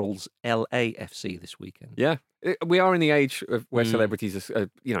Ferrell's LAFC this weekend. Yeah. We are in the age of where celebrities are,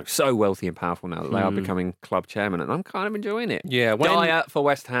 so wealthy and powerful now that they are becoming club chairman, and I'm kind of enjoying it. Yeah, Dyer for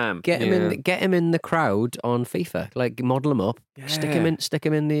West Ham. Get him in the crowd on FIFA. Like, model him up. Yeah. Stick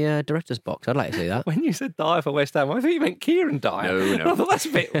him in the director's box. I'd like to see that. When you said Dyer for West Ham, I thought you meant Kieran Dyer. No. I thought that's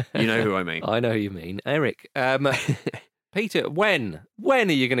a bit. You know who I mean. I know who you mean, Eric. Peter, when are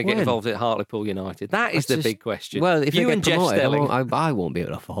you going to get involved at Hartlepool United? That is the big question. Well, if you they and get Jeff promoted, Stelling, I won't be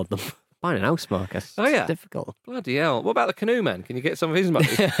able to afford them. Buying an house, Marcus. Oh, yeah? It's difficult. Bloody hell! What about the canoe man? Can you get some of his money?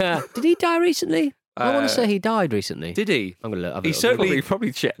 Did he die recently? I want to say he died recently. Did he? I'm going to look. He certainly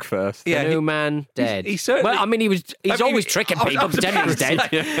probably check first. Yeah, Canoe man dead. He certainly. Well, I mean, he's always tricking people. Pretending he's dead.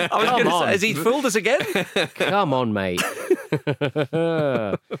 I was going to say, has he fooled us again? Come on, mate.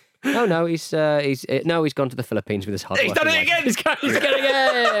 No, he's gone to the Philippines with his hard work. He's done it again. He's going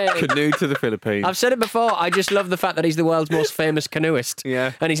again. Canoe to the Philippines. I've said it before. I just love the fact that he's the world's most famous canoeist.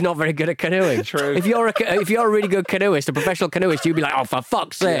 Yeah, and he's not very good at canoeing. True. If you're a really good canoeist, a professional canoeist, you'd be like, oh, for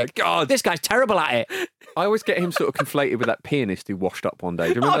fuck's sake, God, this guy's terrible at it. I always get him sort of conflated with that pianist who washed up one day.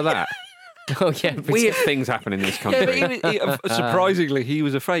 Do you remember that? Oh yeah, weird things happen in this country. Yeah, but surprisingly, he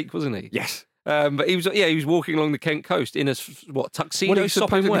was a fake, wasn't he? Yes. But he was walking along the Kent coast in a tuxedo,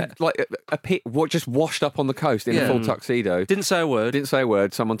 sopping wet, like a pit, just washed up on the coast in a full tuxedo. Didn't say a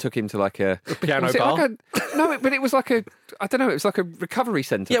word. Someone took him to like a piano bar. But it was like a it was like a recovery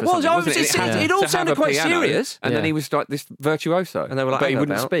centre. Yeah, it was. It all sounded quite serious. And then he was like this virtuoso, and they were like, but he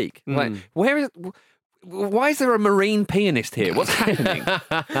wouldn't speak. Like, why is there a marine pianist here? What's happening?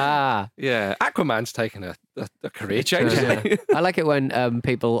 Yeah, Aquaman's taken a career change. Yeah. I like it when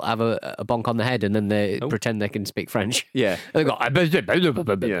people have a bonk on the head and then they pretend they can speak French. Yeah. They go,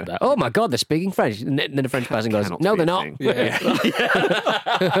 oh my God, they're speaking French. And then the French person goes, no, they're not. Yeah.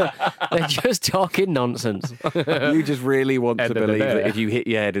 They're just talking nonsense. You just really want to believe that if you hit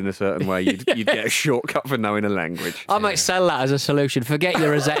your head in a certain way, you'd get a shortcut for knowing a language. I might sell that as a solution. Forget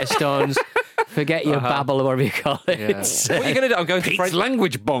your Rosetta Stones. Forget your babble or whatever you call it. Yeah. What are you going to do? I'm going to French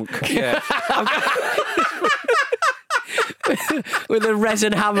language bonk. Yeah. With a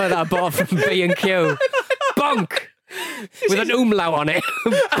resin hammer that I bought from B&Q. Bonk! With an umlaut on it.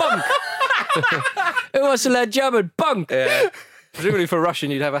 Bonk! Who wants to learn German? Bonk! Yeah. Presumably for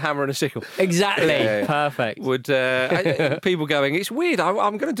Russian, you'd have a hammer and a sickle. Exactly. Yeah. Perfect. Would people going, it's weird,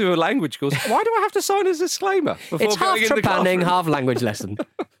 I'm going to do a language course. Why do I have to sign a disclaimer before it's half going in the trepanning, classroom? half language lesson.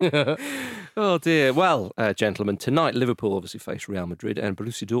 Oh, dear. Well, gentlemen, tonight Liverpool obviously face Real Madrid and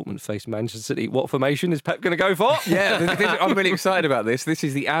Borussia Dortmund face Manchester City. What formation is Pep going to go for? Yeah, I'm really excited about this. This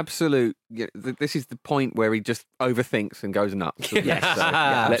is the absolute... This is the point where he just overthinks and goes nuts. Yes. So,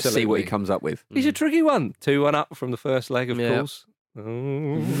 let's see what he comes up with. He's a tricky one. 2-1 up from the first leg, of course.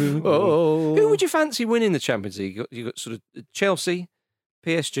 Who would you fancy winning the Champions League? You got sort of Chelsea,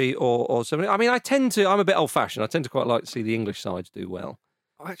 PSG, or something. I mean, I'm a bit old-fashioned. I tend to quite like to see the English sides do well.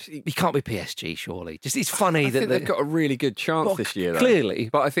 Actually, you can't be PSG, surely. Just it's funny I that think they've got a really good chance this year, though. Clearly,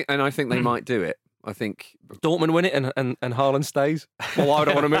 but I think they might do it. I think Dortmund win it and Haaland stays. Well, why would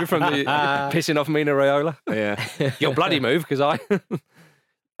I want to move from the pissing off Mino Raiola? Yeah, you'll bloody move because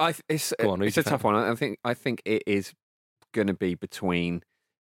it's a tough one. I think it is going to be between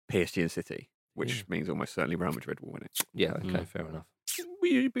PSG and City, which means almost certainly Real Madrid will win it. Yeah, okay, fair enough. Will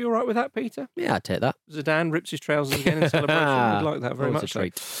you be all right with that, Peter? Yeah, I'd take that. Zidane rips his trousers again in celebration. We'd like that very much. A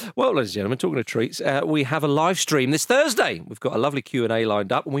treat. Well, ladies and gentlemen, talking of treats, we have a live stream this Thursday. We've got a lovely Q&A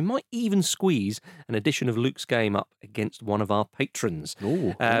lined up, and we might even squeeze an edition of Luke's Game up against one of our patrons.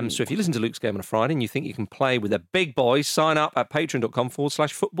 Ooh. So if you listen to Luke's Game on a Friday and you think you can play with the big boys, sign up at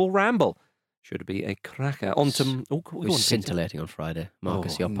patreon.com/football ramble. Should be a cracker. It was scintillating on Friday.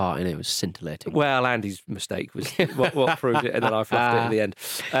 Marcus, your part in it was scintillating. Well, Andy's mistake was what proved it, and then I fluffed it at the end.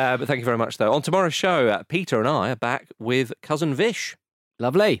 But thank you very much, though. On tomorrow's show, Peter and I are back with Cousin Vish.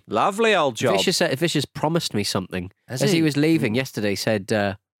 Lovely. Lovely old job. Vish has promised me something. As he was leaving yesterday, said,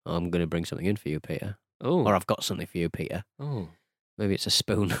 I'm going to bring something in for you, Peter. Oh. Or I've got something for you, Peter. Oh. Maybe it's a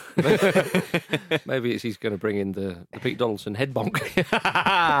spoon. Maybe he's going to bring in the Pete Donaldson head bonk.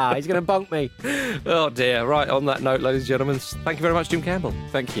 He's going to bonk me. Oh, dear. Right, on that note, ladies and gentlemen, thank you very much, Jim Campbell.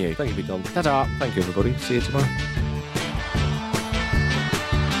 Thank you. Thank you, Pete Donaldson. Ta-ta. Thank you, everybody. See you tomorrow.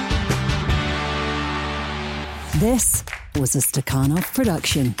 This was a Stakhanov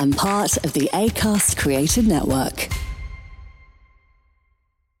production and part of the Acast Creative Network.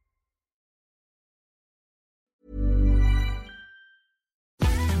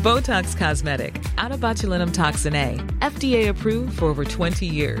 Botox Cosmetic, out of botulinum toxin A, FDA approved for over 20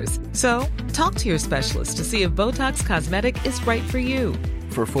 years. So, talk to your specialist to see if Botox Cosmetic is right for you.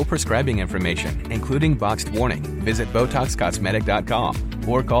 For full prescribing information, including boxed warning, visit BotoxCosmetic.com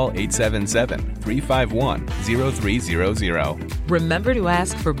or call 877-351-0300. Remember to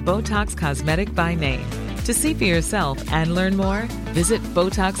ask for Botox Cosmetic by name. To see for yourself and learn more, visit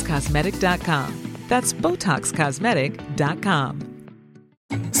BotoxCosmetic.com. That's BotoxCosmetic.com.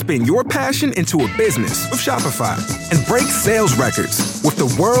 Spin your passion into a business with Shopify and break sales records with the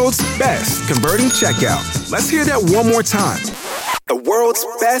world's best converting checkout. Let's hear that one more time. The world's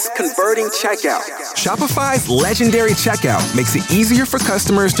best converting checkout. Shopify's legendary checkout makes it easier for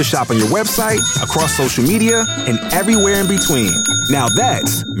customers to shop on your website, across social media, and everywhere in between. Now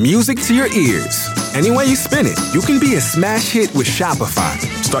that's music to your ears. Any way you spin it, you can be a smash hit with Shopify.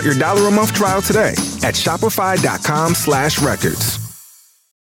 Start your $1 a month trial today at shopify.com/records.